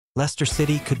Leicester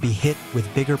City could be hit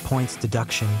with bigger points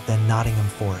deduction than Nottingham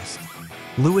Forest.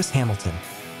 Lewis Hamilton.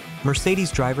 Mercedes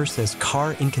driver says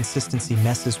car inconsistency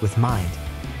messes with mind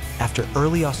after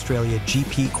early Australia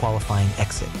GP qualifying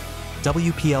exit.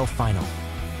 WPL final.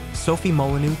 Sophie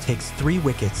Molyneux takes 3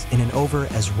 wickets in an over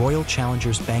as Royal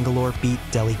Challengers Bangalore beat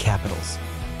Delhi Capitals.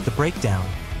 The breakdown.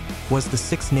 Was the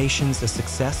Six Nations a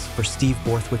success for Steve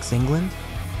Borthwick's England?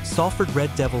 Salford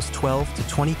Red Devils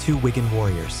 12-22 Wigan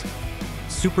Warriors.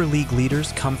 Super League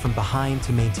leaders come from behind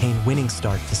to maintain winning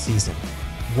start to season.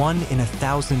 1 in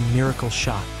 1,000 miracle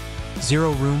shot.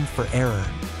 0 room for error.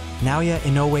 Naoya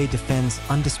Inoue defends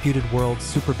undisputed world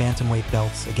super bantamweight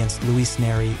belts against Luis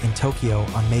Neri in Tokyo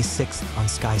on May 6th on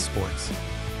Sky Sports.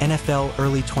 NFL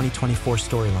early 2024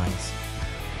 storylines.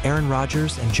 Aaron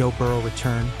Rodgers and Joe Burrow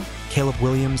return. Caleb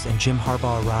Williams and Jim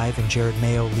Harbaugh arrive, and Jared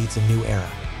Mayo leads a new era.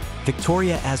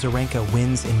 Victoria Azarenka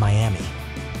wins in Miami,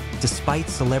 despite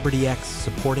Celebrity X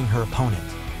supporting her opponent.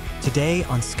 Today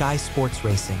on Sky Sports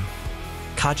Racing,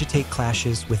 Cogitate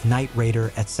clashes with Knight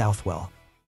Raider at Southwell.